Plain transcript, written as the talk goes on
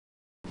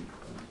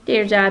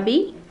There's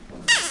Abby.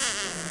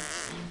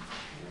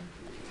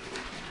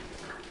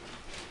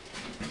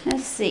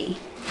 Let's see.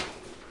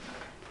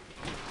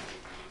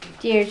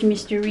 There's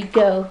Mr.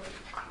 Rico.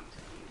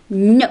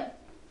 No.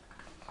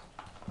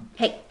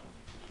 Hey.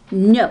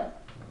 No.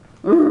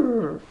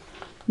 No.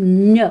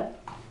 No.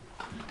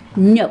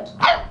 No.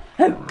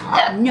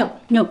 No.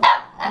 No.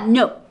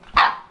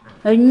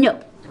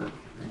 No.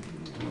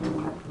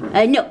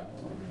 No.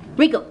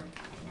 Rico.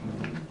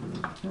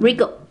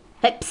 Rico.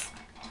 Hey. Psst.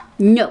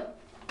 No.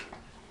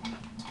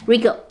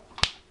 Rico.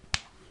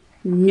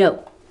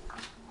 No.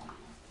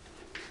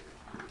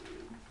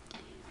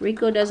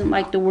 Rico doesn't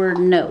like the word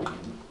no.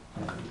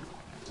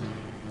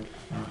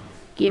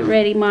 Get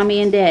ready,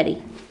 Mommy and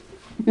Daddy.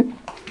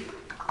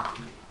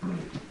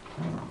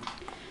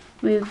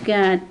 We've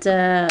got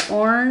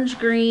orange,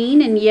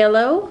 green, and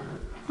yellow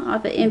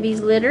off of Envy's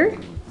litter.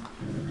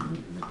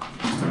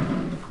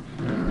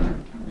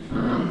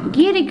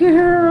 Get it,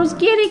 girls.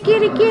 Get it,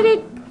 get it, get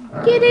it.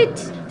 Get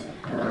it.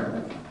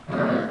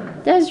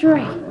 That's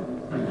right.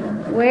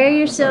 Wear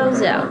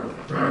yourselves out.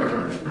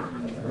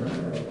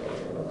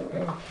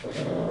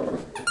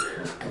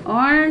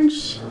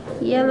 Orange,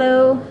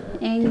 yellow,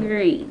 and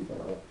green.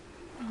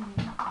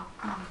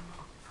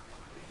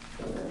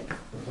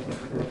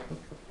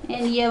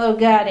 And yellow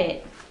got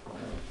it.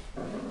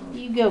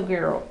 You go,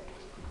 girl.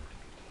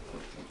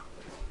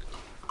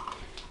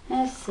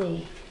 Let's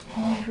see.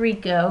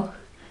 Rico.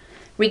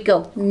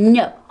 Rico,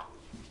 no.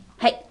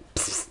 Hey,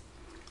 psst.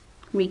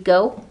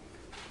 Rico.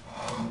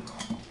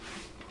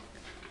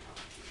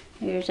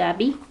 Here's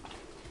Abby.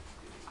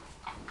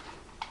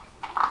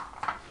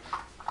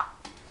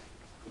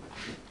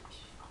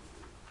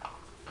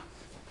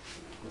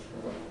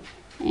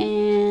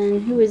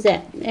 And who is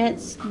that?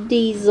 That's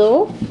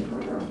Diesel.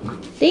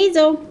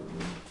 Diesel.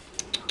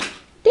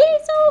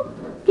 Diesel.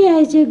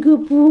 That's a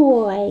good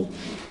boy.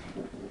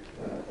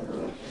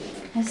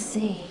 Let's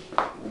see.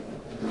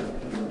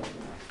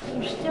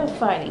 They're still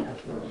fighting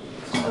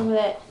over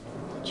that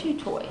chew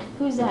toy.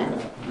 Who's that?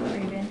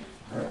 Raven.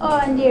 Oh,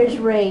 and there's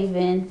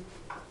Raven.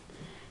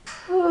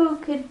 Who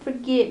could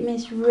forget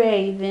Miss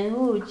Raven?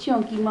 Ooh,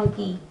 chunky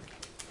monkey.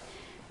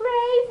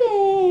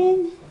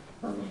 Raven.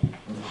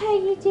 How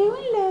you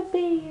doing, love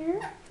bear?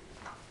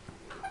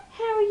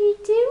 How are you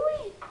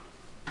doing?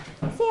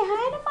 Say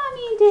hi to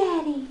Mommy and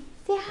Daddy.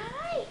 Say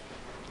hi.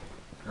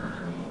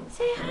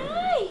 Say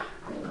hi.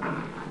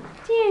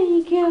 There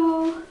you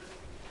go.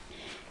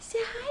 Say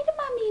hi to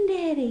Mommy and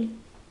Daddy.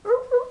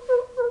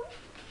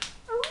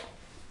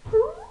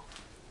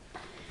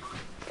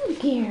 Good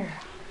girl.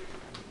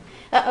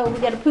 Uh-oh, we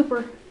got a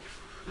pooper.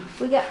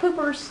 We got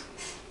poopers.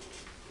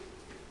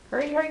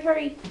 Hurry, hurry,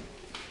 hurry.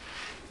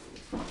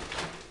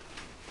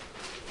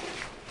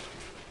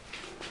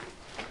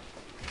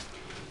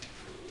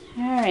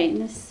 Alright,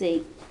 let's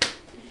see.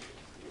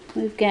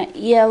 We've got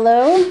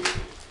yellow,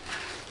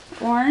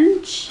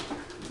 orange,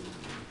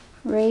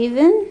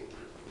 Raven,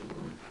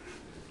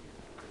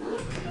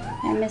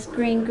 and Miss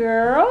Green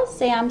Girl.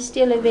 Say I'm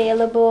still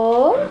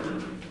available.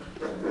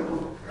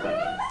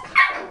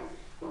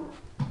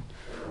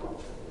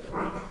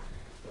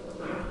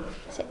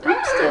 Say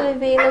I'm still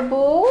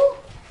available.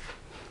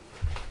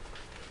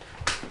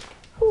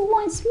 Who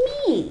wants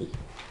me?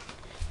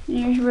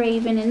 There's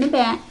Raven in the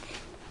back.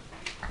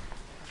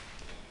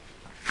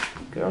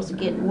 Girls are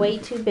getting way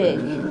too big.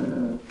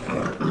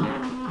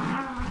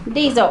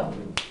 Diesel.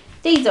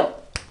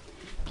 Diesel.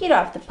 Get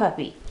off the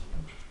puppy.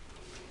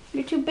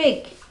 You're too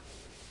big.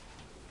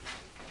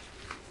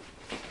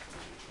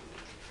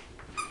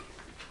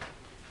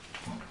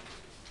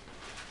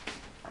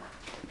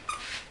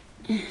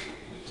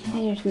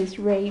 There's Miss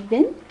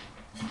Raven.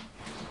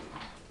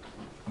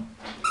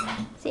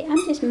 See,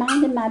 I'm just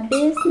minding my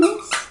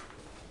business.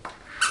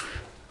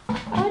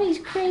 All these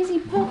crazy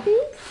puppies.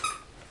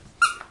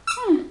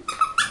 Huh.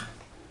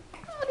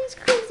 All these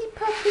crazy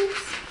puppies.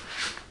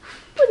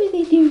 What are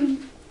they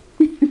doing?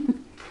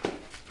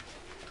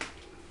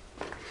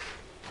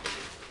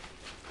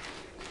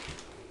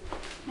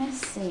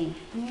 Let's see.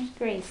 Here's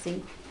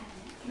Gracie.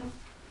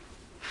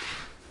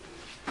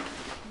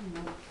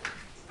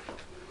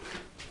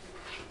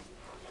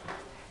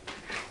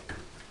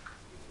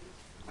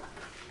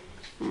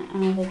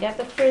 They got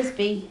the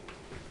frisbee.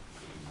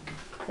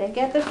 They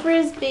got the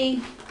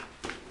frisbee.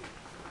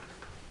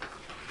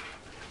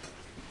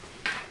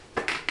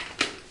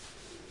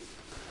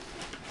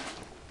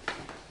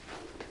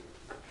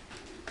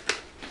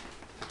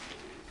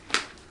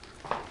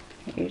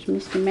 Here's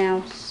Mr.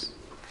 Mouse.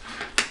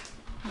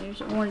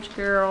 There's Orange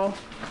Girl.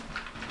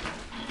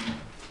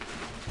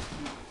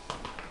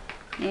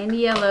 And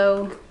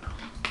Yellow.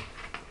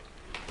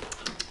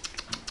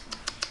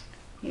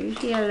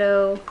 Here's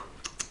Yellow.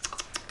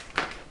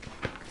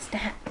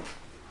 Stop.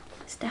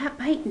 Stop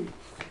biting.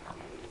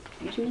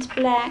 Here's Miss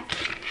Black.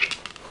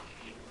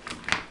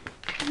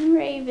 And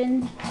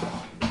Raven.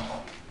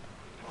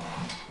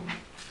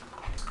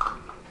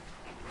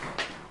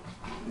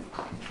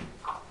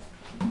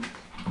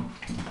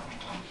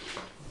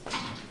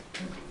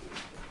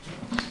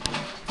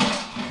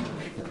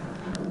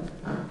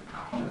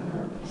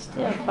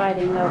 Still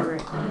fighting over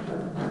it.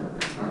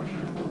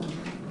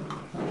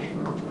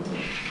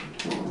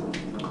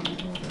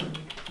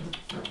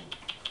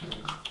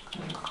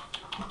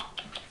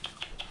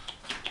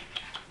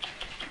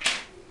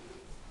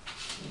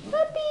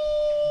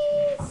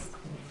 Puppies!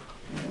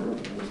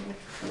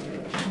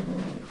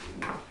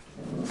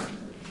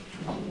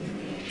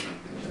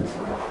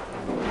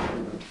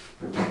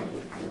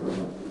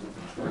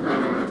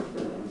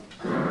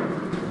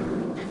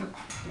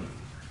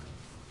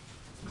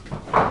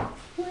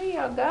 Where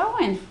y'all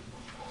going?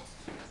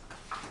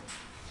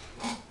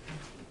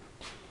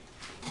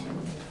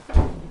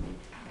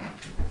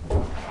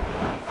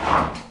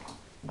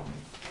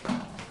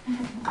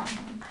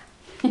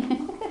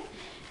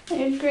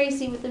 There's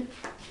Gracie with the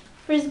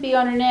frisbee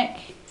on her neck.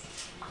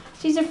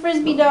 She's a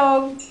frisbee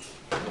dog.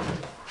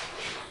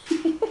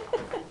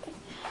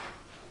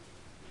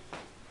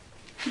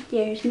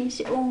 There's Miss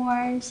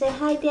Orange. Say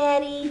hi,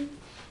 Daddy.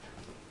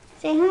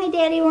 Say hi,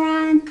 Daddy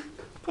Ron. Say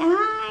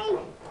hi.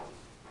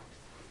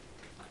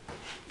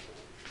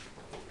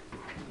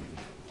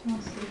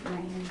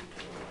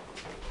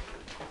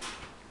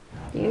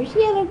 There's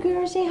the other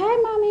girl. Say hi,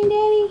 Mommy and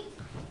Daddy.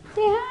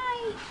 Say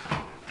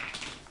hi.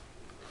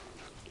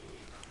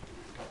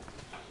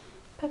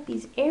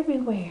 Puppies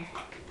everywhere.